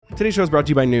Today's show is brought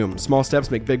to you by Noom. Small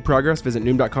steps make big progress. Visit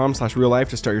Noom.com/reallife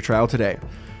to start your trial today.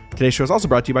 Today's show is also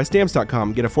brought to you by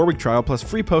Stamps.com. Get a 4-week trial plus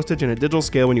free postage and a digital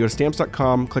scale when you go to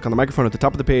Stamps.com. Click on the microphone at the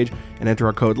top of the page and enter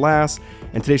our code LASS.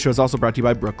 And today's show is also brought to you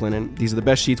by Brooklinen. These are the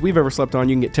best sheets we've ever slept on.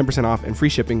 You can get 10% off and free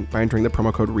shipping by entering the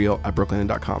promo code REAL at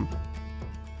Brooklinen.com.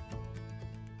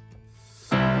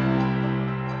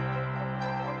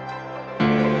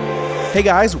 Hey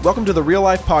guys, welcome to the Real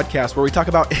Life Podcast, where we talk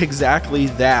about exactly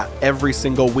that every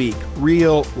single week.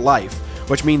 Real life,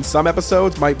 which means some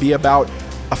episodes might be about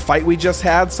a fight we just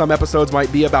had, some episodes might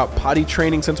be about potty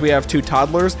training since we have 2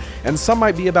 toddlers, and some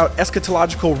might be about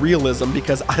eschatological realism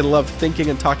because I love thinking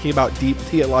and talking about deep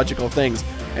theological things.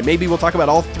 And maybe we'll talk about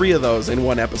all 3 of those in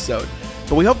one episode.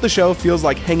 But we hope the show feels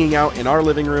like hanging out in our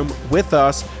living room with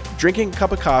us, drinking a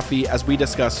cup of coffee as we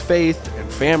discuss faith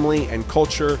and family and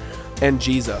culture and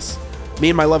Jesus. Me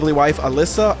and my lovely wife,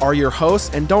 Alyssa, are your hosts,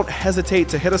 and don't hesitate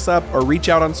to hit us up or reach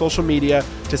out on social media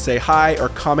to say hi or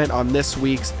comment on this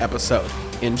week's episode.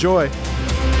 Enjoy.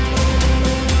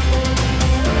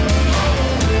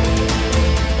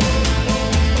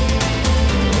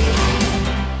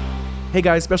 Hey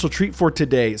guys, special treat for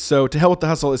today. So To Hell with the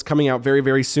Hustle is coming out very,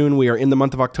 very soon. We are in the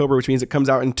month of October, which means it comes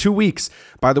out in 2 weeks.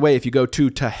 By the way, if you go to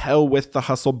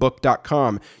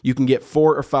tohellwiththehustlebook.com, you can get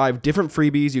 4 or 5 different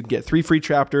freebies. You can get 3 free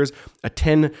chapters, a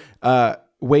 10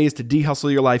 ways to de-hustle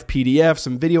your life PDF,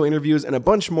 some video interviews, and a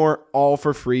bunch more, all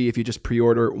for free if you just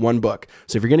pre-order 1 book.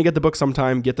 So if you're going to get the book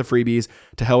sometime, get the freebies,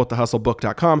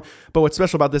 tohellwiththehustlebook.com. But what's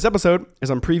special about this episode is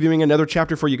I'm previewing another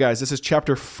chapter for you guys. This is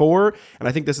chapter 4, and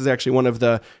I think this is actually one of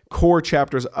the core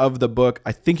chapters of the book.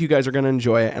 I think you guys are going to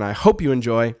enjoy it, and I hope you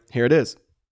enjoy. Here it is.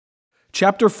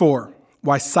 Chapter 4,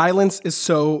 Why Silence is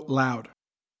So Loud.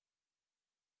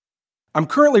 I'm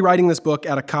currently writing this book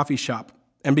at a coffee shop.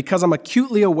 And because I'm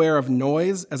acutely aware of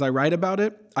noise as I write about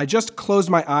it, I just closed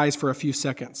my eyes for a few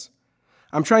seconds.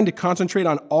 I'm trying to concentrate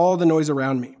on all the noise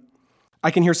around me. I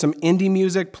can hear some indie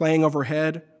music playing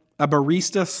overhead, a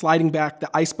barista sliding back the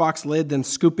icebox lid, then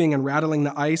scooping and rattling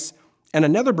the ice, and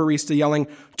another barista yelling,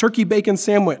 "Turkey bacon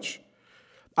sandwich."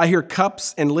 I hear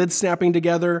cups and lids snapping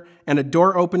together, and a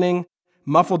door opening,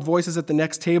 muffled voices at the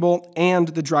next table, and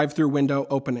the drive-through window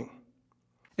opening.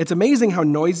 It's amazing how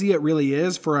noisy it really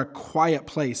is for a quiet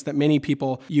place that many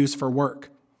people use for work,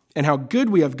 and how good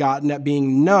we have gotten at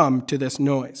being numb to this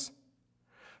noise.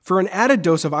 For an added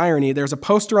dose of irony, there's a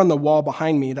poster on the wall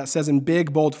behind me that says in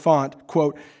big, bold font,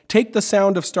 quote, "Take the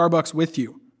sound of Starbucks with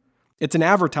you." It's an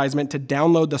advertisement to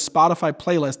download the Spotify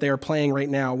playlist they are playing right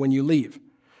now when you leave.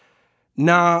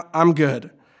 Nah, I'm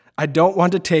good. I don't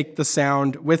want to take the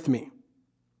sound with me.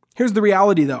 Here's the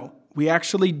reality, though. We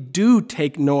actually do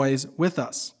take noise with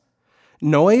us.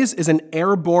 Noise is an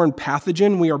airborne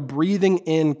pathogen we are breathing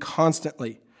in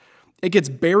constantly. It gets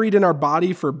buried in our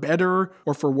body for better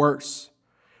or for worse.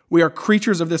 We are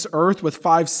creatures of this earth with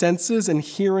 5 senses, and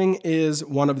hearing is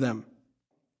one of them.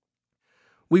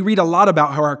 We read a lot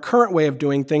about how our current way of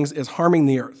doing things is harming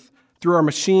the earth through our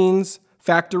machines,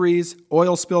 factories,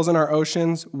 oil spills in our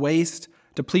oceans, waste,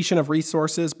 depletion of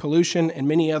resources, pollution, and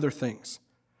many other things.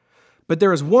 But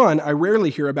there is one I rarely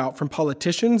hear about from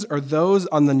politicians or those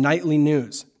on the nightly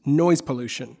news: noise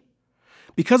pollution.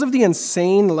 Because of the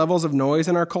insane levels of noise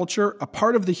in our culture, a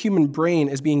part of the human brain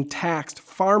is being taxed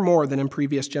far more than in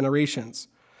previous generations.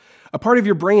 A part of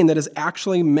your brain that is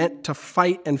actually meant to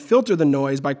fight and filter the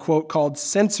noise by, quote, called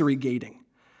sensory gating.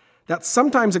 That's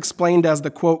sometimes explained as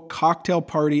the, quote, cocktail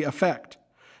party effect.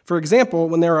 For example,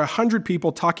 when there are 100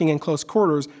 people talking in close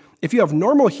quarters, if you have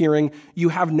normal hearing, you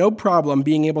have no problem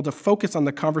being able to focus on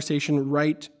the conversation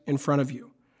right in front of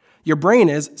you. Your brain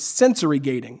is sensory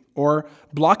gating, or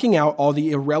blocking out all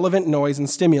the irrelevant noise and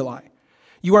stimuli.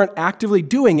 You aren't actively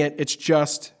doing it, it's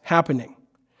just happening.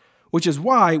 Which is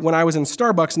why, when I was in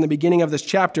Starbucks in the beginning of this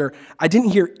chapter, I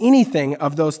didn't hear anything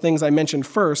of those things I mentioned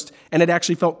first, and it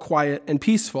actually felt quiet and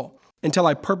peaceful, until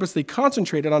I purposely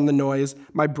concentrated on the noise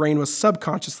my brain was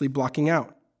subconsciously blocking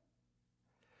out.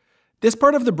 This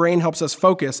part of the brain helps us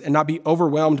focus and not be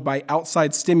overwhelmed by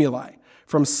outside stimuli,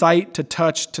 from sight to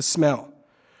touch to smell.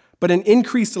 But an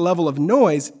increased level of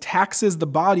noise taxes the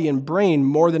body and brain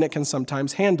more than it can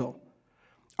sometimes handle.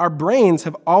 Our brains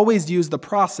have always used the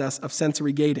process of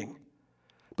sensory gating.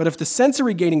 But if the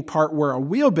sensory gating part were a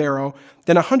wheelbarrow,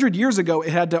 then 100 years ago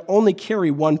it had to only carry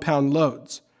 1-pound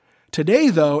loads. Today,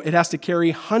 though, it has to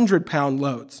carry 100-pound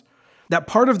loads. That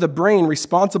part of the brain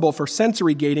responsible for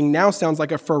sensory gating now sounds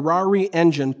like a Ferrari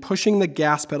engine pushing the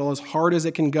gas pedal as hard as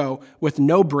it can go with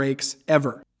no brakes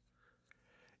ever.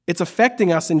 It's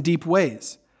affecting us in deep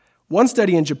ways. One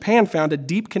study in Japan found a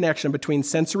deep connection between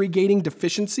sensory gating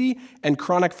deficiency and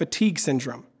chronic fatigue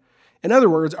syndrome. In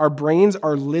other words, our brains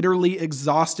are literally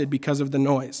exhausted because of the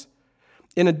noise.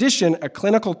 In addition, a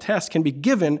clinical test can be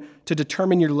given to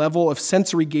determine your level of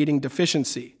sensory gating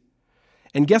deficiency.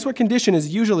 And guess what condition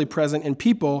is usually present in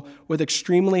people with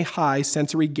extremely high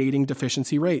sensory gating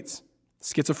deficiency rates?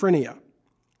 Schizophrenia.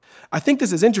 I think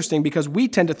this is interesting because we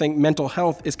tend to think mental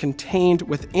health is contained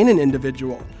within an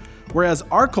individual, whereas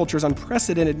our culture's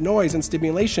unprecedented noise and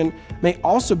stimulation may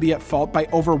also be at fault by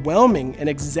overwhelming and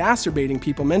exacerbating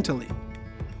people mentally.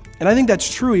 And I think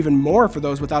that's true even more for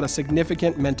those without a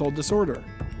significant mental disorder.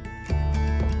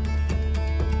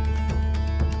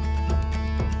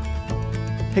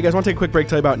 Hey guys, I want to take a quick break to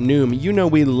tell you about Noom. You know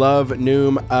we love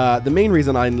Noom. The main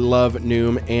reason I love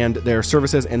Noom and their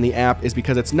services and the app is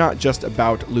because it's not just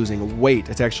about losing weight.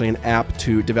 It's actually an app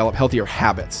to develop healthier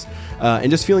habits and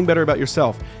just feeling better about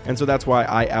yourself. And so that's why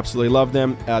I absolutely love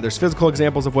them. There's physical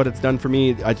examples of what it's done for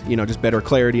me. Just better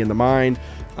clarity in the mind,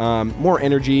 more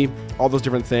energy, all those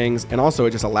different things. And also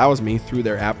it just allows me through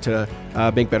their app to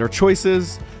make better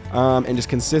choices and just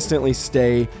consistently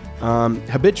stay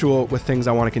habitual with things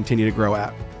I want to continue to grow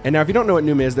at. And now if you don't know what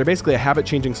Noom is, they're basically a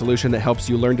habit-changing solution that helps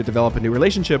you learn to develop a new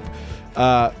relationship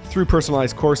through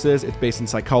personalized courses. It's based in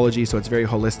psychology, so it's very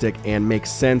holistic and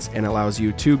makes sense and allows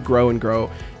you to grow and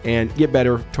get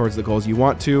better towards the goals you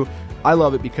want to. I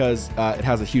love it because it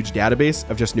has a huge database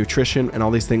of just nutrition and all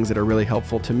these things that are really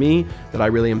helpful to me that I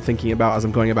really am thinking about as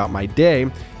I'm going about my day.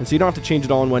 And so you don't have to change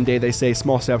it all in one day. They say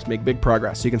small steps make big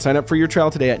progress. So you can sign up for your trial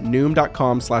today at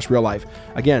Noom.com/reallife.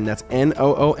 Again, that's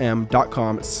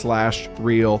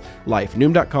Noom.com/reallife.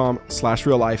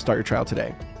 Noom.com/reallife. Start your trial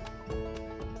today.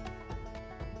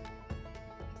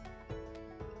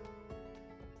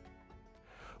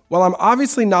 While I'm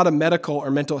obviously not a medical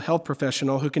or mental health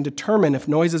professional who can determine if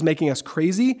noise is making us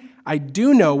crazy, I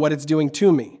do know what it's doing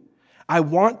to me. I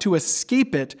want to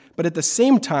escape it, but at the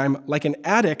same time, like an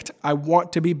addict, I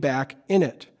want to be back in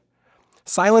it.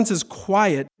 Silence is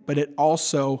quiet, but it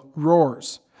also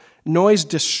roars. Noise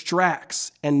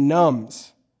distracts and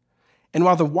numbs. And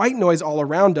while the white noise all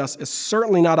around us is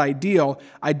certainly not ideal,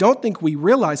 I don't think we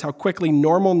realize how quickly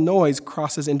normal noise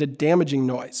crosses into damaging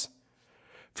noise.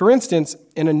 For instance,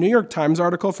 in a New York Times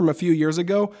article from a few years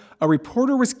ago, a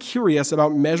reporter was curious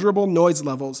about measurable noise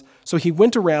levels, so he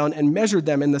went around and measured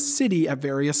them in the city at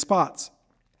various spots.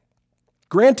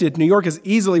 Granted, New York is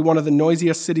easily one of the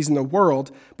noisiest cities in the world,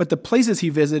 but the places he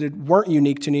visited weren't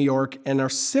unique to New York and are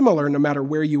similar no matter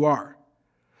where you are.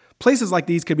 Places like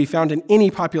these could be found in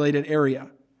any populated area.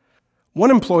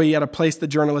 One employee at a place the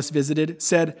journalist visited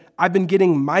said, "I've been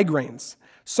getting migraines.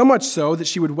 So much so that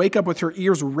she would wake up with her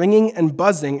ears ringing and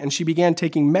buzzing, and she began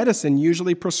taking medicine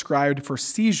usually prescribed for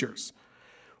seizures."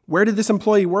 Where did this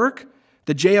employee work?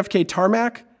 The JFK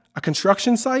tarmac? A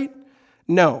construction site?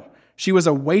 No, she was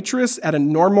a waitress at a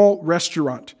normal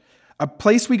restaurant, a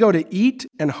place we go to eat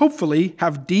and hopefully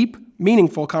have deep,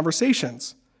 meaningful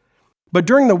conversations. But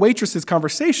during the waitress's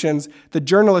conversations, the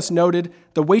journalist noted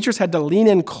the waitress had to lean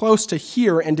in close to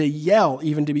hear and to yell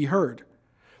even to be heard.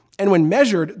 And when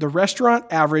measured, the restaurant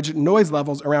averaged noise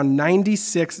levels around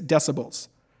 96 decibels,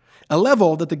 a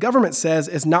level that the government says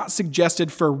is not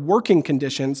suggested for working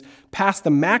conditions past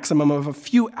the maximum of a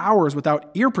few hours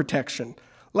without ear protection,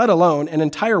 let alone an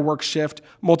entire work shift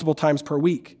multiple times per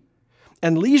week.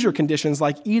 And leisure conditions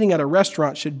like eating at a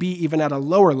restaurant should be even at a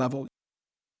lower level.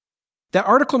 That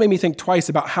article made me think twice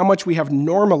about how much we have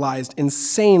normalized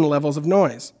insane levels of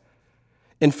noise.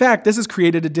 In fact, this has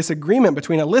created a disagreement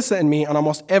between Alyssa and me on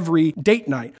almost every date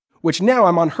night, which now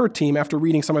I'm on her team after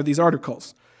reading some of these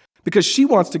articles. Because she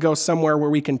wants to go somewhere where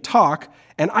we can talk,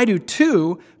 and I do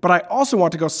too, but I also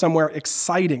want to go somewhere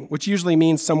exciting, which usually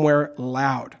means somewhere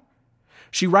loud.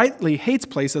 She rightly hates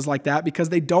places like that because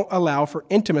they don't allow for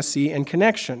intimacy and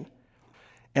connection.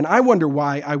 And I wonder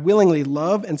why I willingly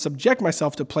love and subject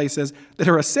myself to places that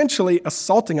are essentially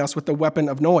assaulting us with the weapon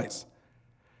of noise.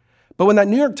 But when that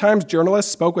New York Times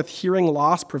journalist spoke with hearing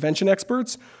loss prevention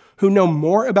experts who know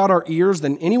more about our ears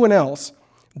than anyone else,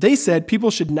 they said people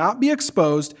should not be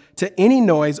exposed to any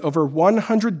noise over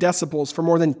 100 decibels for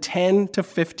more than 10 to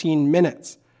 15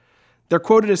 minutes. They're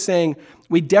quoted as saying,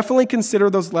 "We definitely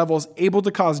consider those levels able to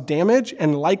cause damage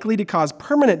and likely to cause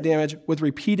permanent damage with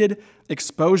repeated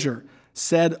exposure,"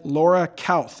 said Laura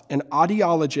Kauth, an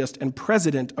audiologist and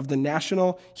president of the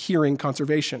National Hearing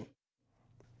Conservation.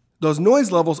 Those noise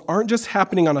levels aren't just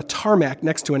happening on a tarmac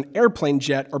next to an airplane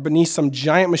jet or beneath some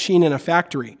giant machine in a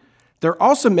factory. They're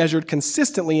also measured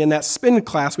consistently in that spin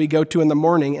class we go to in the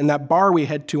morning and that bar we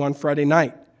head to on Friday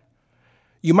night.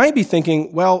 You might be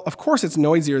thinking, well, of course it's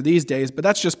noisier these days, but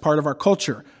that's just part of our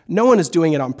culture. No one is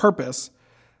doing it on purpose.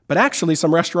 But actually,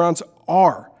 some restaurants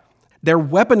are. They're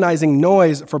weaponizing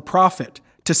noise for profit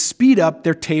to speed up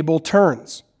their table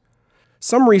turns.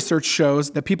 Some research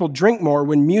shows that people drink more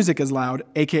when music is loud,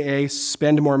 aka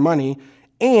spend more money,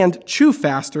 and chew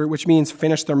faster, which means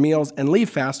finish their meals and leave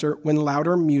faster when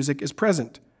louder music is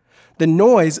present. The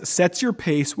noise sets your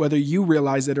pace whether you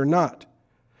realize it or not.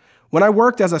 When I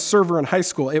worked as a server in high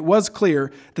school, it was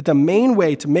clear that the main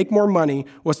way to make more money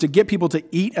was to get people to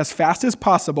eat as fast as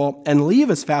possible and leave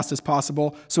as fast as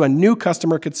possible so a new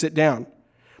customer could sit down.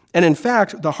 And in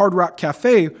fact, the Hard Rock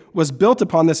Cafe was built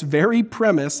upon this very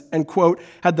premise and, quote,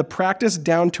 had the practice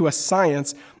down to a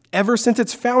science ever since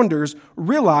its founders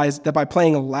realized that by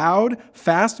playing loud,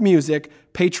 fast music,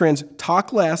 patrons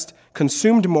talked less,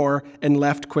 consumed more, and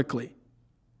left quickly.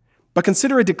 But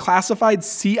consider a declassified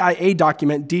CIA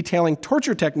document detailing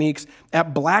torture techniques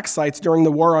at black sites during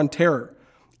the War on Terror.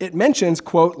 It mentions,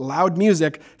 quote, loud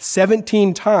music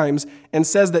 17 times and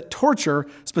says that torture,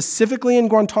 specifically in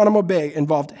Guantanamo Bay,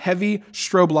 involved heavy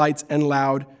strobe lights and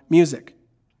loud music.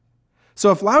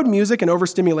 So if loud music and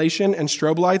overstimulation and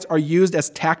strobe lights are used as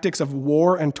tactics of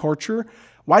war and torture,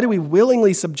 why do we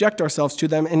willingly subject ourselves to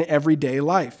them in everyday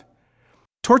life?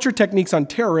 Torture techniques on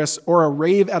terrorists or a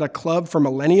rave at a club for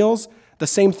millennials, the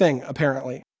same thing,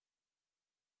 apparently.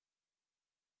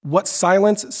 What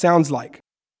silence sounds like.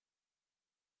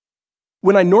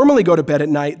 When I normally go to bed at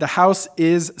night, the house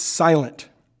is silent.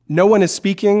 No one is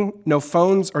speaking, no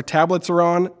phones or tablets are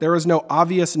on, there is no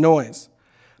obvious noise.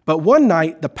 But one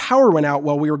night, the power went out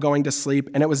while we were going to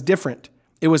sleep, and it was different.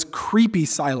 It was creepy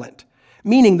silent,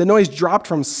 meaning the noise dropped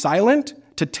from silent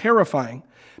to terrifying.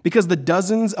 Because the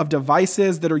dozens of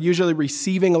devices that are usually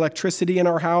receiving electricity in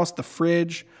our house, the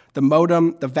fridge, the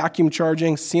modem, the vacuum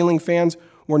charging, ceiling fans,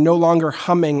 were no longer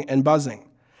humming and buzzing.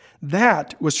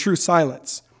 That was true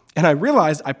silence, and I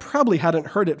realized I probably hadn't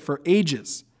heard it for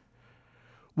ages.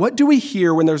 What do we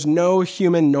hear when there's no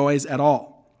human noise at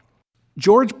all?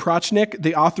 George Prochnik,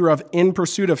 the author of In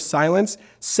Pursuit of Silence,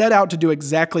 set out to do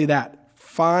exactly that,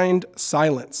 find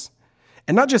silence.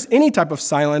 And not just any type of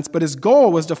silence, but his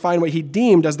goal was to find what he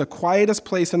deemed as the quietest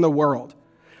place in the world.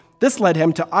 This led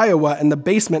him to Iowa and the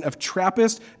basement of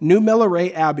Trappist New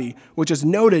Melleray Abbey, which is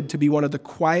noted to be one of the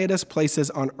quietest places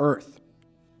on earth.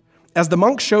 As the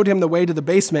monk showed him the way to the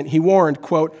basement, he warned,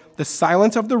 quote, the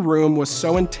silence of the room was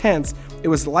so intense, it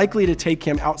was likely to take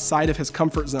him outside of his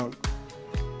comfort zone.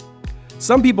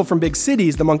 Some people from big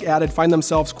cities, the monk added, find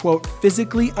themselves, quote,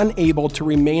 physically unable to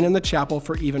remain in the chapel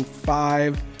for even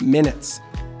 5 minutes.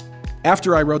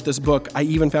 After I wrote this book, I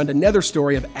even found another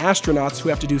story of astronauts who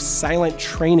have to do silent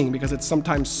training because it's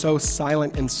sometimes so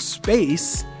silent in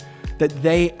space that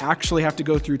they actually have to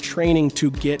go through training to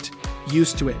get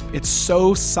used to it. It's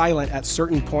so silent at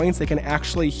certain points, they can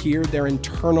actually hear their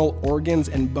internal organs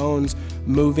and bones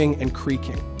moving and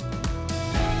creaking.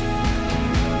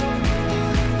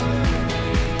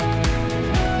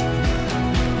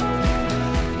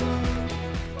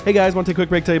 Hey guys, want to take a quick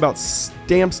break to tell you about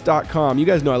Stamps.com. You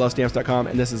guys know I love Stamps.com,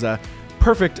 and this is a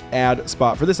perfect ad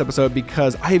spot for this episode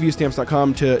because I have used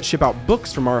Stamps.com to ship out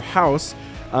books from our house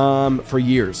for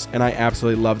years, and I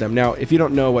absolutely love them. Now, if you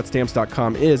don't know what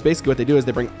Stamps.com is, basically what they do is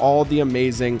they bring all the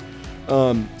amazing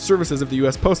services of the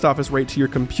U.S. Post Office right to your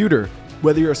computer.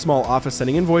 Whether you're a small office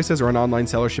sending invoices or an online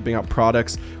seller shipping out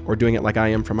products or doing it like I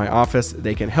am from my office,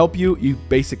 they can help you. You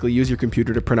basically use your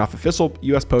computer to print off official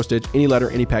U.S. postage, any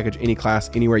letter, any package, any class,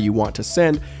 anywhere you want to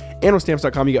send. And with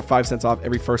Stamps.com, you get 5 cents off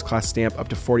every first class stamp, up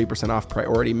to 40% off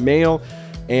priority mail.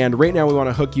 And right now we want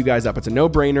to hook you guys up. It's a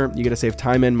no-brainer. You get to save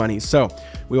time and money. So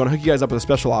we want to hook you guys up with a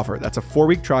special offer. That's a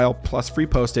 4-week trial plus free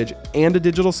postage and a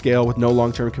digital scale with no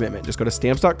long-term commitment. Just go to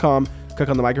Stamps.com, click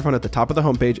on the microphone at the top of the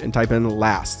homepage and type in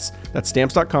lasts. That's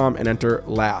Stamps.com and enter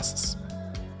lasts.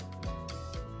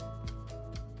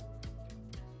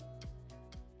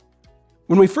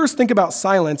 When we first think about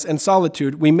silence and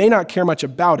solitude, we may not care much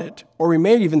about it, or we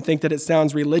may even think that it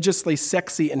sounds religiously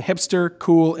sexy and hipster,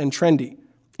 cool, and trendy,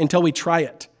 until we try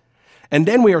it. And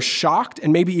then we are shocked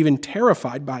and maybe even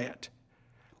terrified by it.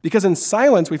 Because in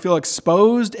silence, we feel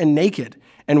exposed and naked,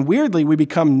 and weirdly, we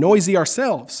become noisy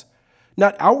ourselves.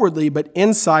 Not outwardly, but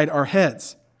inside our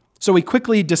heads. So we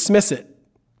quickly dismiss it.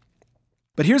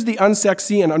 But here's the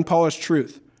unsexy and unpolished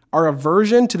truth. Our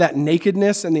aversion to that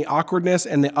nakedness and the awkwardness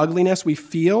and the ugliness we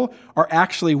feel are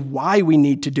actually why we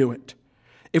need to do it.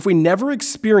 If we never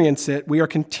experience it, we are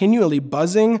continually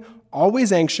buzzing,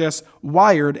 always anxious,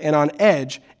 wired, and on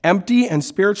edge, empty and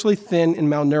spiritually thin and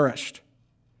malnourished.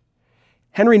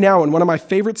 Henry Nouwen, one of my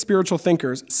favorite spiritual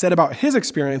thinkers, said about his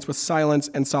experience with silence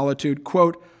and solitude,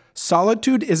 quote,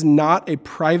 solitude is not a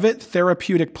private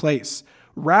therapeutic place.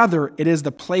 Rather, it is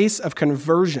the place of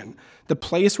conversion, the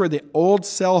place where the old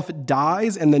self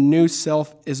dies and the new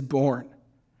self is born.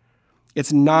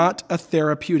 It's not a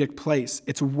therapeutic place.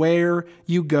 It's where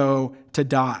you go to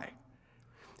die.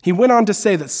 He went on to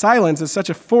say that silence is such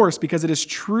a force because it is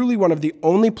truly one of the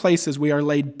only places we are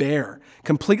laid bare,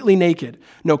 completely naked.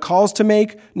 No calls to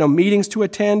make, no meetings to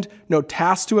attend, no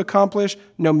tasks to accomplish,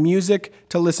 no music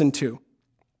to listen to.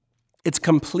 It's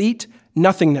complete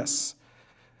nothingness.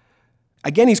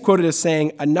 Again, he's quoted as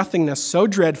saying, "A nothingness so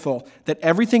dreadful that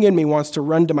everything in me wants to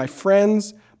run to my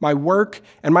friends, my work,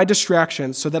 and my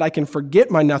distractions so that I can forget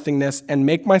my nothingness and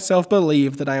make myself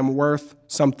believe that I am worth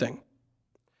something."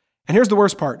 And here's the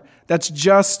worst part. That's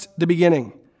just the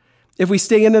beginning. If we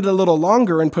stay in it a little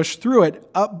longer and push through it,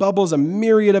 up bubbles a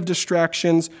myriad of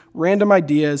distractions, random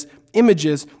ideas,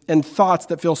 images, and thoughts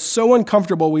that feel so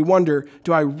uncomfortable we wonder,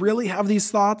 do I really have these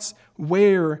thoughts?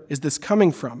 Where is this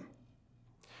coming from?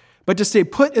 But to stay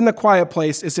put in the quiet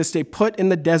place is to stay put in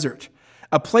the desert,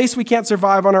 a place we can't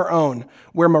survive on our own,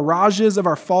 where mirages of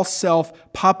our false self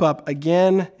pop up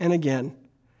again and again.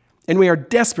 And we are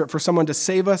desperate for someone to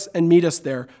save us and meet us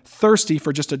there, thirsty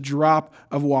for just a drop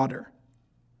of water.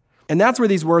 And that's where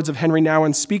these words of Henry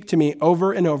Nouwen speak to me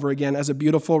over and over again as a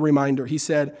beautiful reminder. He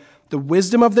said, "The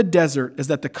wisdom of the desert is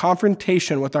that the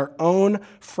confrontation with our own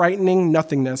frightening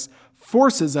nothingness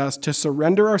forces us to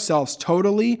surrender ourselves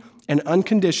totally and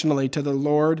unconditionally to the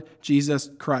Lord Jesus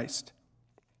Christ."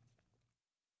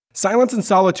 Silence and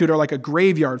solitude are like a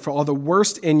graveyard for all the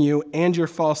worst in you and your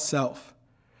false self.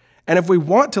 And if we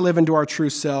want to live into our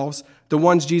true selves, the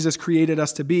ones Jesus created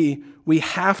us to be, we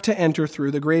have to enter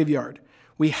through the graveyard.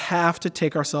 We have to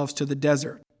take ourselves to the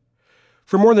desert.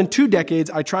 For more than 2 decades,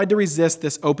 I tried to resist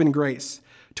this open grace,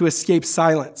 to escape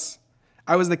silence.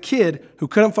 I was the kid who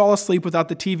couldn't fall asleep without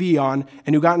the TV on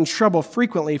and who got in trouble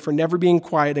frequently for never being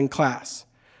quiet in class.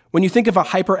 When you think of a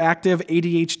hyperactive,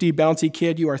 ADHD, bouncy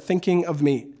kid, you are thinking of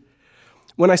me.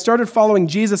 When I started following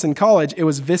Jesus in college, it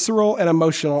was visceral and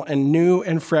emotional and new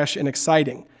and fresh and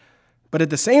exciting. But at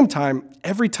the same time,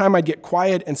 every time I'd get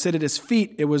quiet and sit at his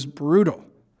feet, it was brutal.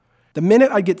 The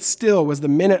minute I'd get still was the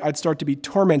minute I'd start to be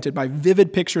tormented by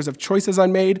vivid pictures of choices I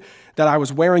made that I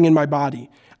was wearing in my body.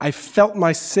 I felt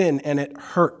my sin and it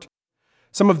hurt.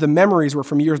 Some of the memories were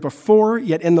from years before,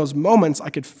 yet in those moments I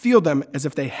could feel them as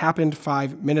if they happened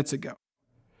 5 minutes ago.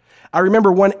 I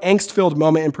remember one angst-filled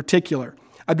moment in particular.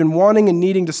 I'd been wanting and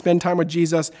needing to spend time with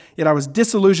Jesus, yet I was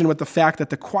disillusioned with the fact that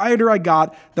the quieter I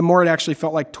got, the more it actually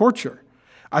felt like torture.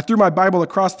 I threw my Bible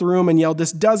across the room and yelled,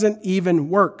 "This doesn't even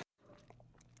work."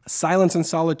 Silence and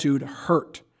solitude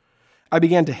hurt. I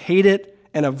began to hate it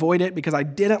and avoid it because I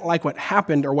didn't like what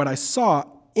happened or what I saw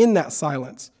in that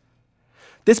silence.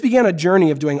 This began a journey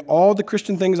of doing all the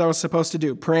Christian things I was supposed to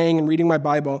do, praying and reading my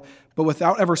Bible, but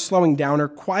without ever slowing down or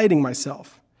quieting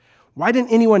myself. Why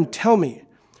didn't anyone tell me?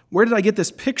 Where did I get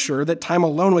this picture that time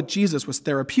alone with Jesus was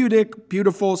therapeutic,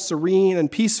 beautiful, serene, and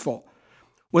peaceful?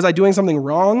 Was I doing something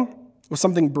wrong? Was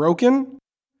something broken?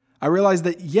 I realized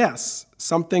that yes,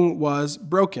 something was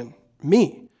broken.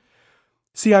 Me.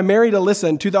 See, I married Alyssa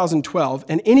in 2012,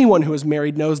 and anyone who is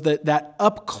married knows that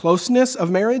up-closeness of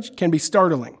marriage can be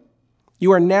startling.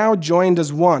 You are now joined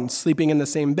as one, sleeping in the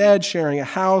same bed, sharing a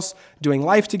house, doing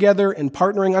life together, and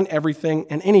partnering on everything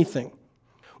and anything.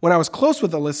 When I was close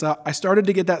with Alyssa, I started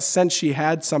to get that sense she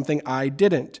had something I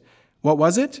didn't. What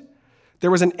was it? There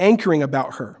was an anchoring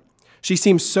about her. She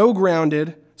seemed so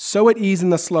grounded, so at ease in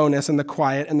the slowness and the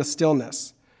quiet and the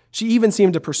stillness. She even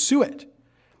seemed to pursue it.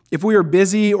 If we were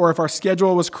busy or if our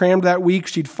schedule was crammed that week,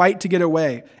 she'd fight to get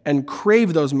away and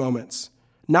crave those moments,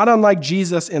 not unlike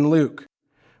Jesus in Luke,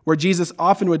 where Jesus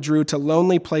often withdrew to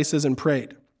lonely places and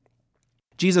prayed.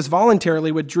 Jesus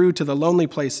voluntarily withdrew to the lonely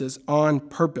places on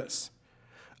purpose.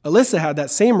 Alyssa had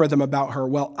that same rhythm about her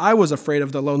while I was afraid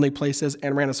of the lonely places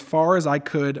and ran as far as I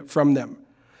could from them.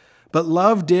 But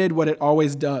love did what it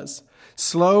always does.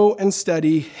 Slow and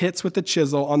steady hits with the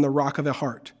chisel on the rock of the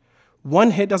heart.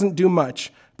 One hit doesn't do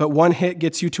much, but one hit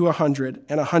gets you to 100,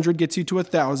 and 100 gets you to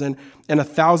 1,000, and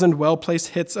 1,000 well-placed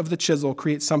hits of the chisel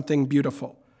create something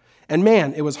beautiful. And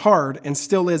man, it was hard and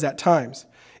still is at times.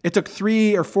 It took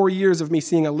 3 or 4 years of me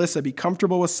seeing Alyssa be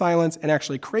comfortable with silence and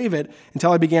actually crave it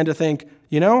until I began to think,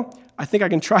 I think I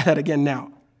can try that again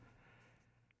now.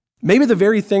 Maybe the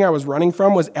very thing I was running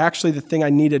from was actually the thing I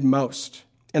needed most.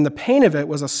 And the pain of it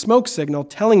was a smoke signal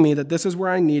telling me that this is where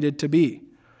I needed to be.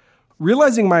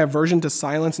 Realizing my aversion to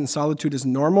silence and solitude is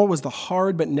normal was the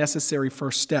hard but necessary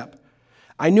first step.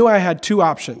 I knew I had 2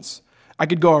 options. I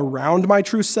could go around my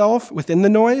true self within the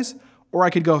noise, or I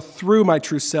could go through my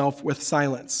true self with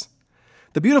silence.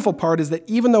 The beautiful part is that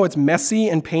even though it's messy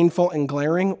and painful and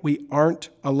glaring, we aren't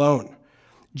alone.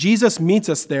 Jesus meets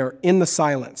us there in the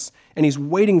silence, and he's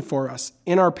waiting for us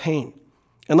in our pain.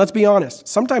 And let's be honest,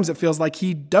 sometimes it feels like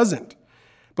he doesn't.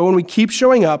 But when we keep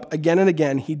showing up again and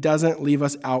again, he doesn't leave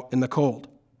us out in the cold.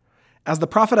 As the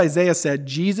prophet Isaiah said,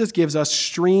 Jesus gives us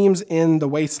streams in the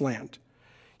wasteland.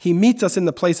 He meets us in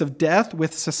the place of death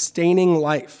with sustaining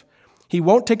life. He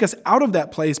won't take us out of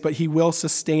that place, but he will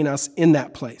sustain us in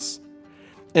that place.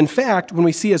 In fact, when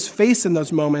we see his face in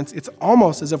those moments, it's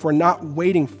almost as if we're not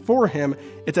waiting for him.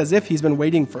 It's as if he's been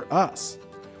waiting for us.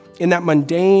 In that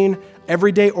mundane,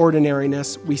 everyday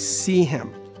ordinariness, we see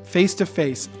him face to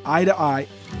face, eye to eye,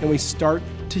 and we start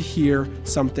to hear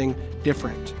something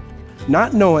different.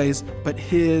 Not noise, but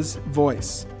his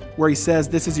voice, where he says,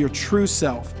 "This is your true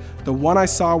self, the one I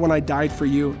saw when I died for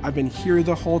you. I've been here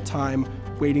the whole time,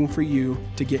 waiting for you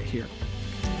to get here."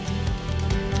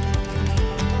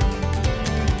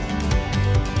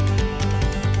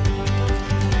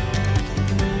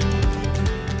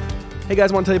 Hey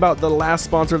guys, I want to tell you about the last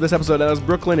sponsor of this episode. That is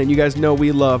Brooklinen, and you guys know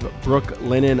we love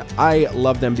Brooklinen. I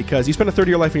love them because you spend a third of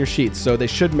your life in your sheets, so they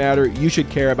should matter. You should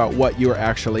care about what you are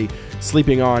actually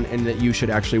sleeping on, and that you should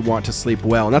actually want to sleep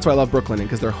well. And that's why I love Brooklinen,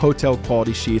 because they're hotel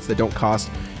quality sheets that don't cost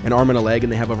an arm and a leg,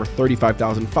 and they have over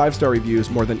 35,000 five-star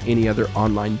reviews, more than any other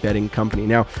online bedding company.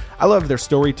 Now, I love their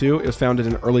story too. It was founded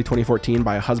in early 2014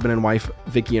 by a husband and wife,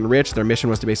 Vicky and Rich. Their mission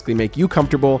was to basically make you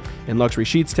comfortable in luxury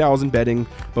sheets, towels, and bedding,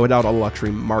 but without all the luxury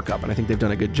markup. And I think they've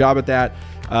done a good job at that.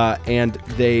 And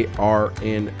they are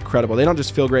incredible. They don't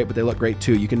just feel great, but they look great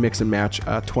too. You can mix and match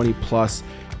 20 plus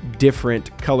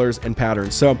different colors and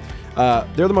patterns. So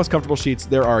they're the most comfortable sheets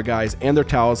there are, guys, and their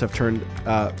towels have turned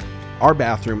our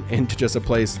bathroom into just a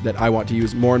place that I want to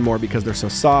use more and more because they're so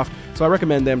soft. So I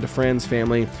recommend them to friends,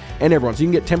 family, and everyone. So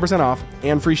you can get 10% off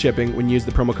and free shipping when you use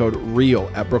the promo code REAL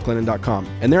at brooklinen.com.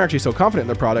 And they're actually so confident in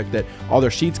their product that all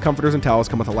their sheets, comforters, and towels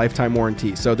come with a lifetime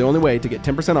warranty. So the only way to get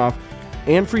 10% off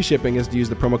and free shipping is to use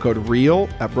the promo code REAL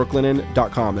at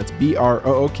brooklinen.com. That's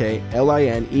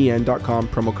BROOKLINEN.com,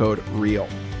 promo code REAL.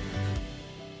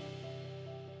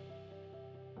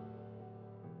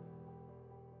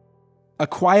 A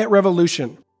quiet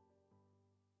revolution.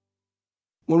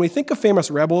 When we think of famous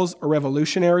rebels or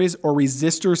revolutionaries or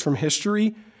resistors from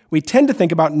history, we tend to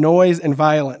think about noise and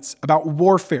violence, about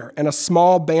warfare and a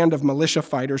small band of militia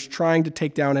fighters trying to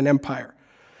take down an empire.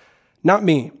 Not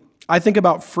me. I think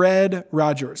about Fred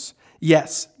Rogers.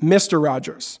 Yes, Mr.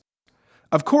 Rogers.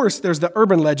 Of course, there's the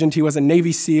urban legend he was a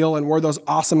Navy SEAL and wore those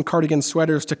awesome cardigan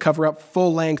sweaters to cover up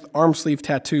full-length arm sleeve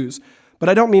tattoos, but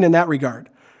I don't mean in that regard.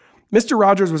 Mr.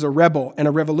 Rogers was a rebel and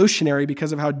a revolutionary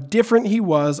because of how different he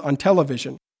was on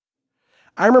television.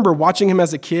 I remember watching him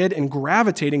as a kid and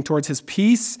gravitating towards his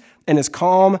peace and his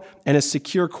calm and his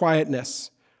secure quietness.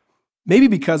 Maybe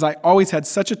because I always had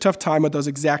such a tough time with those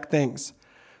exact things.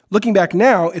 Looking back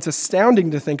now, it's astounding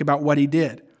to think about what he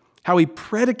did, how he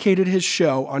predicated his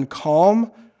show on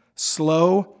calm,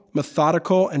 slow,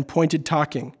 methodical, and pointed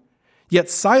talking. Yet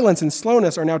silence and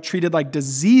slowness are now treated like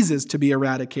diseases to be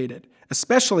eradicated,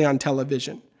 especially on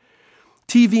television.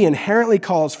 TV inherently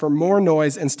calls for more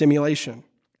noise and stimulation.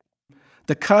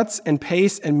 The cuts and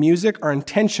pace and music are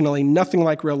intentionally nothing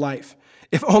like real life.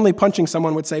 If only punching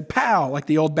someone would say, "Pow," like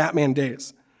the old Batman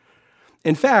days.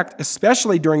 In fact,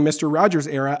 especially during Mr. Rogers'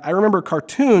 era, I remember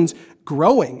cartoons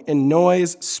growing in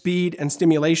noise, speed, and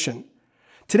stimulation.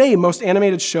 Today, most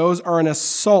animated shows are an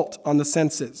assault on the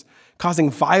senses,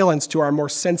 causing violence to our more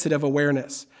sensitive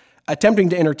awareness, attempting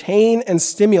to entertain and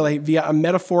stimulate via a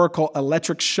metaphorical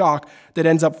electric shock that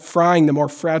ends up frying the more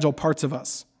fragile parts of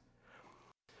us.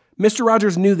 Mr.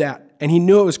 Rogers knew that, and he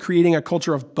knew it was creating a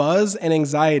culture of buzz and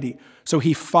anxiety, so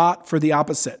he fought for the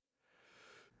opposite.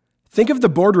 Think of the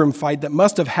boardroom fight that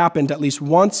must have happened at least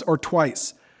once or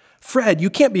twice. "Fred, you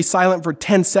can't be silent for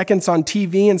 10 seconds on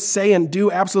TV and say and do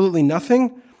absolutely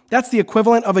nothing. That's the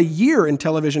equivalent of a year in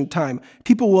television time.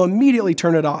 People will immediately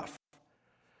turn it off."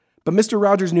 But Mr.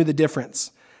 Rogers knew the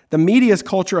difference. The media's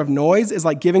culture of noise is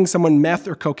like giving someone meth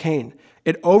or cocaine.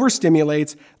 It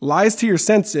overstimulates, lies to your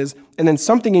senses, and then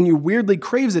something in you weirdly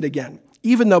craves it again,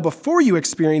 even though before you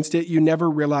experienced it, you never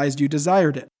realized you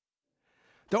desired it.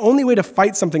 The only way to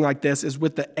fight something like this is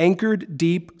with the anchored,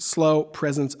 deep, slow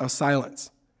presence of silence.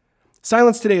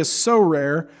 Silence today is so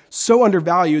rare, so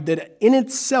undervalued, that in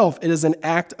itself it is an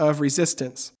act of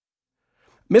resistance.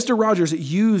 Mr. Rogers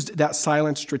used that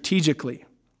silence strategically.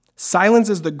 "Silence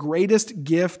is the greatest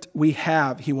gift we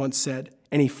have," he once said,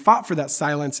 and he fought for that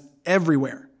silence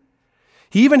everywhere.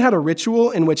 He even had a ritual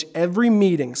in which every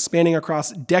meeting spanning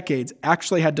across decades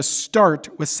actually had to start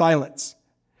with silence.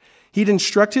 He'd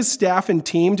instruct his staff and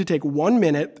team to take 1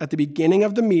 minute at the beginning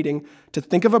of the meeting to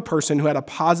think of a person who had a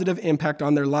positive impact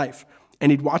on their life,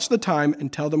 and he'd watch the time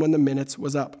and tell them when the minutes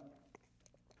was up.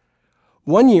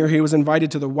 One year, he was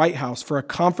invited to the White House for a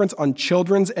conference on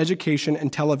children's education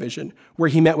and television, where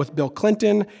he met with Bill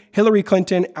Clinton, Hillary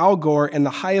Clinton, Al Gore, and the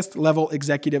highest level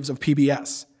executives of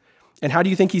PBS. And how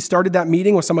do you think he started that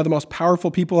meeting with some of the most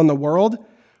powerful people in the world?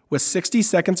 With 60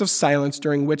 seconds of silence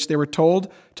during which they were told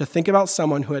to think about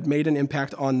someone who had made an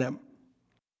impact on them.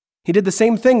 He did the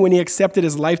same thing when he accepted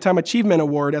his Lifetime Achievement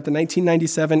Award at the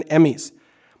 1997 Emmys.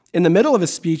 In the middle of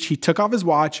his speech, he took off his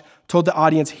watch, told the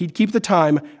audience he'd keep the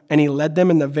time, and he led them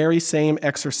in the very same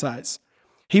exercise.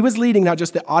 He was leading not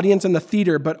just the audience in the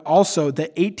theater, but also the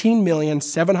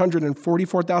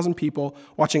 18,744,000 people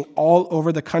watching all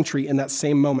over the country in that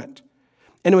same moment.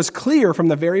 And it was clear from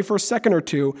the very first second or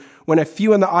two, when a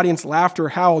few in the audience laughed or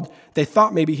howled, they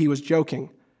thought maybe he was joking.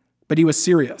 But he was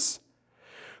serious.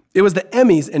 It was the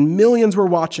Emmys, and millions were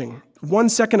watching. 1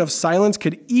 second of silence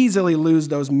could easily lose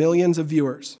those millions of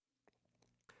viewers.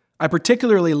 I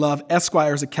particularly love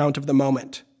Esquire's account of the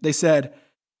moment. They said,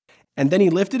 "And then he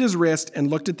lifted his wrist and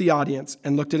looked at the audience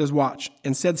and looked at his watch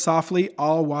and said softly,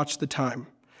 'I'll watch the time.'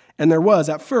 And there was,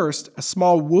 at first, a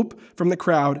small whoop from the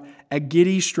crowd, a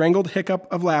giddy, strangled hiccup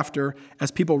of laughter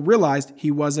as people realized he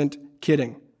wasn't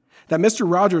kidding. That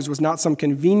Mr. Rogers was not some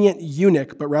convenient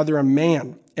eunuch, but rather a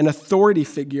man, an authority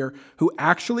figure who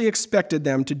actually expected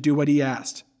them to do what he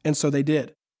asked. And so they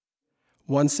did.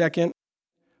 1 second,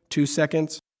 2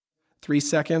 seconds, 3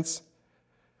 seconds.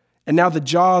 And now the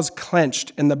jaws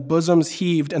clenched, and the bosoms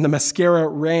heaved, and the mascara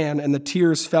ran, and the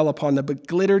tears fell upon the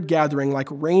beglittered gathering like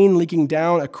rain leaking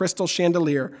down a crystal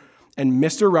chandelier. And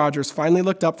Mr. Rogers finally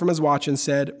looked up from his watch and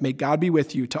said, 'May God be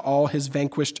with you,' to all his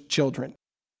vanquished children."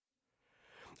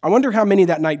 I wonder how many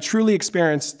that night truly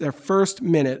experienced their first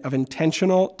minute of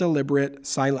intentional, deliberate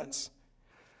silence.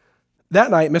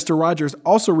 That night, Mr. Rogers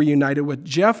also reunited with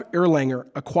Jeff Erlanger,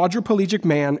 a quadriplegic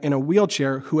man in a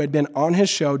wheelchair who had been on his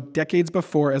show decades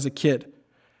before as a kid.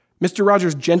 Mr.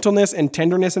 Rogers' gentleness and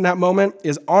tenderness in that moment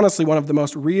is honestly one of the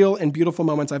most real and beautiful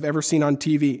moments I've ever seen on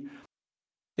TV.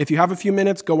 If you have a few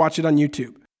minutes, go watch it on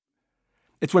YouTube.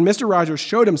 It's when Mr. Rogers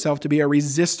showed himself to be a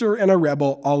resistor and a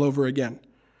rebel all over again.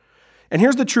 And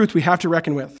here's the truth we have to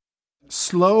reckon with.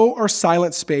 Slow or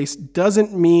silent space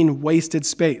doesn't mean wasted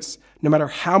space, no matter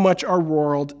how much our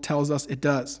world tells us it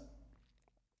does.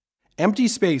 Empty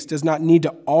space does not need to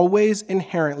always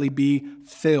inherently be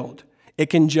filled. It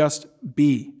can just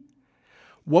be.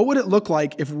 What would it look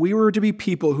like if we were to be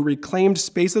people who reclaimed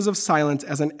spaces of silence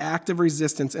as an act of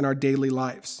resistance in our daily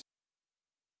lives?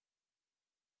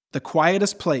 The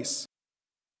quietest place.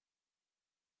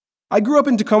 I grew up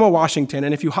in Tacoma, Washington,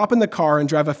 and if you hop in the car and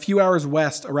drive a few hours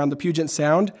west around the Puget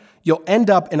Sound, you'll end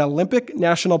up in Olympic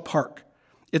National Park.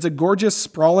 It's a gorgeous,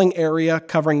 sprawling area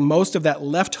covering most of that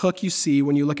left hook you see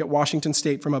when you look at Washington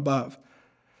State from above.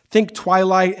 Think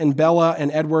Twilight and Bella and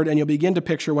Edward, and you'll begin to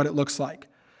picture what it looks like.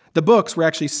 The books were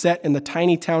actually set in the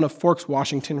tiny town of Forks,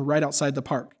 Washington, right outside the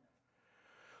park.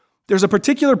 There's a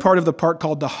particular part of the park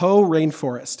called the Hoh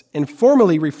Rainforest,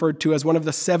 informally referred to as one of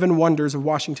the 7 wonders of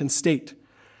Washington State.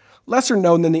 Lesser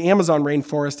known than the Amazon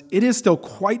rainforest, it is still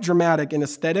quite dramatic in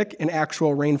aesthetic and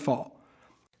actual rainfall.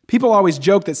 People always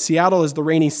joke that Seattle is the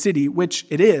rainy city, which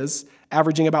it is,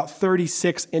 averaging about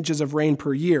 36 inches of rain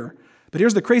per year. But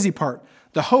here's the crazy part.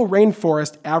 The Hoh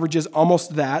Rainforest averages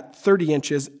almost that, 30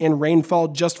 inches, in rainfall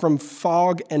just from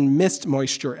fog and mist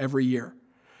moisture every year.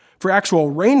 For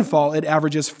actual rainfall, it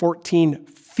averages 14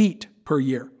 feet per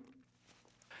year.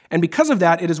 And because of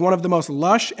that, it is one of the most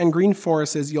lush and green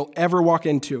forests you'll ever walk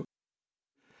into.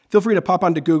 Feel free to pop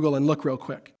onto Google and look real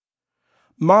quick.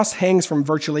 Moss hangs from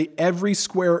virtually every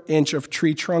square inch of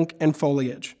tree trunk and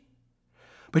foliage.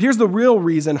 But here's the real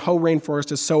reason Hoh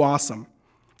Rainforest is so awesome.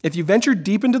 If you venture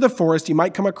deep into the forest, you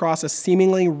might come across a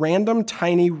seemingly random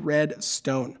tiny red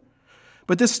stone.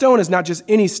 But this stone is not just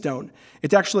any stone.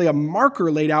 It's actually a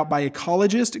marker laid out by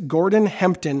ecologist Gordon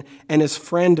Hempton and his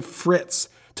friend Fritz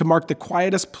to mark the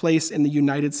quietest place in the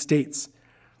United States.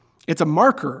 It's a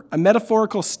marker, a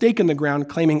metaphorical stake in the ground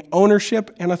claiming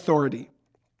ownership and authority.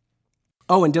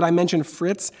 Oh, and did I mention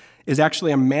Fritz is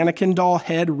actually a mannequin doll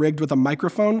head rigged with a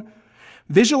microphone?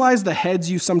 Visualize the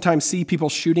heads you sometimes see people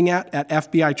shooting at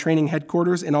FBI training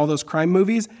headquarters in all those crime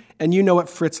movies, and you know what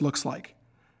Fritz looks like.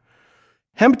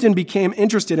 Hempton became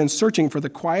interested in searching for the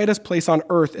quietest place on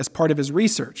Earth as part of his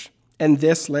research, and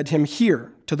this led him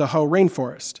here, to the Hoh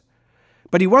Rainforest.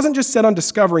 But he wasn't just set on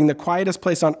discovering the quietest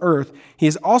place on Earth, he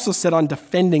is also set on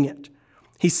defending it.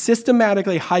 He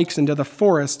systematically hikes into the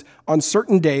forest on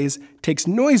certain days, takes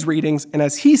noise readings, and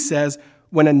as he says,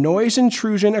 when a noise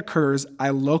intrusion occurs, I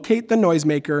locate the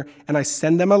noisemaker and I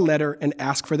send them a letter and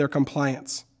ask for their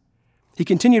compliance. He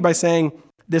continued by saying,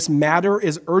 This matter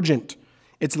is urgent.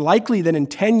 It's likely that in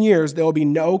 10 years, there will be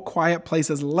no quiet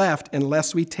places left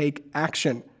unless we take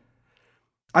action.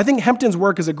 I think Hempton's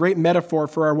work is a great metaphor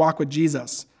for our walk with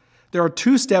Jesus. There are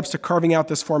 2 steps to carving out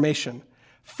this formation.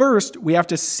 First, we have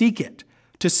to seek it,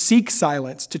 to seek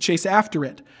silence, to chase after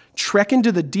it, trek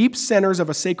into the deep centers of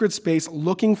a sacred space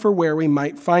looking for where we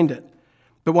might find it.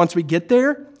 But once we get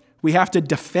there, we have to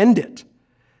defend it.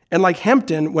 And like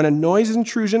Hempton, when a noise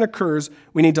intrusion occurs,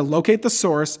 we need to locate the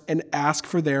source and ask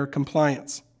for their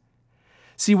compliance.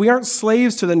 See, we aren't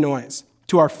slaves to the noise,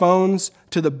 to our phones,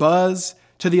 to the buzz,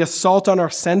 to the assault on our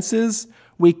senses.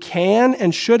 We can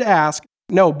and should ask,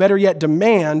 no, better yet,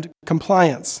 demand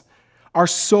compliance. Our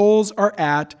souls are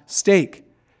at stake.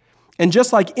 And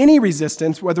just like any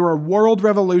resistance, whether a world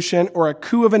revolution or a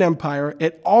coup of an empire,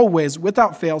 it always,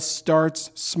 without fail, starts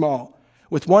small,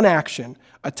 with one action,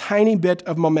 a tiny bit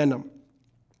of momentum.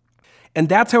 And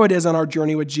that's how it is on our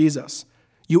journey with Jesus.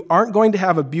 You aren't going to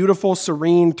have a beautiful,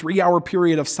 serene 3-hour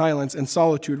period of silence and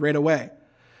solitude right away.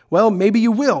 Well, maybe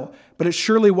you will, but it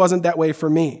surely wasn't that way for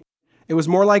me. It was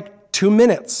more like 2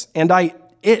 minutes, and I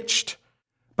itched.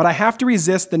 But I have to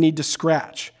resist the need to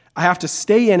scratch. I have to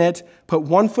stay in it, put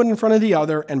one foot in front of the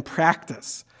other, and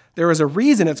practice. There is a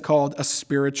reason it's called a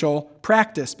spiritual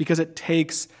practice, because it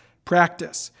takes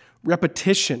practice,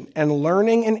 repetition, and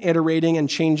learning and iterating and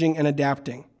changing and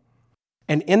adapting.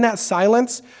 And in that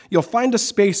silence, you'll find a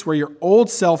space where your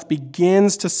old self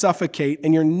begins to suffocate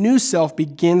and your new self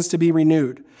begins to be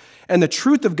renewed. And the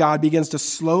truth of God begins to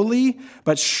slowly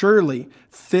but surely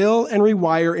fill and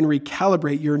rewire and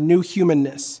recalibrate your new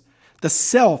humanness, the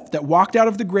self that walked out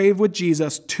of the grave with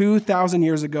Jesus 2,000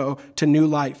 years ago to new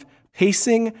life,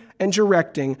 pacing and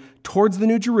directing towards the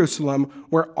New Jerusalem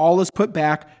where all is put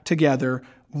back together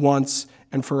once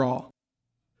and for all.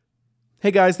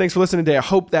 Hey guys, thanks for listening today. I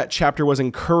hope that chapter was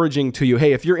encouraging to you.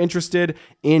 Hey, if you're interested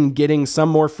in getting some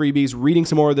more freebies, reading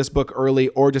some more of this book early,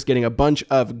 or just getting a bunch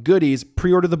of goodies,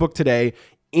 pre-order the book today,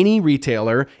 any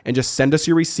retailer, and just send us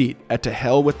your receipt at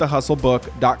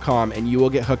tohellwiththehustlebook.com, and you will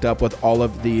get hooked up with all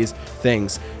of these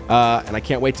things. And I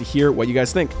can't wait to hear what you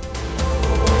guys think.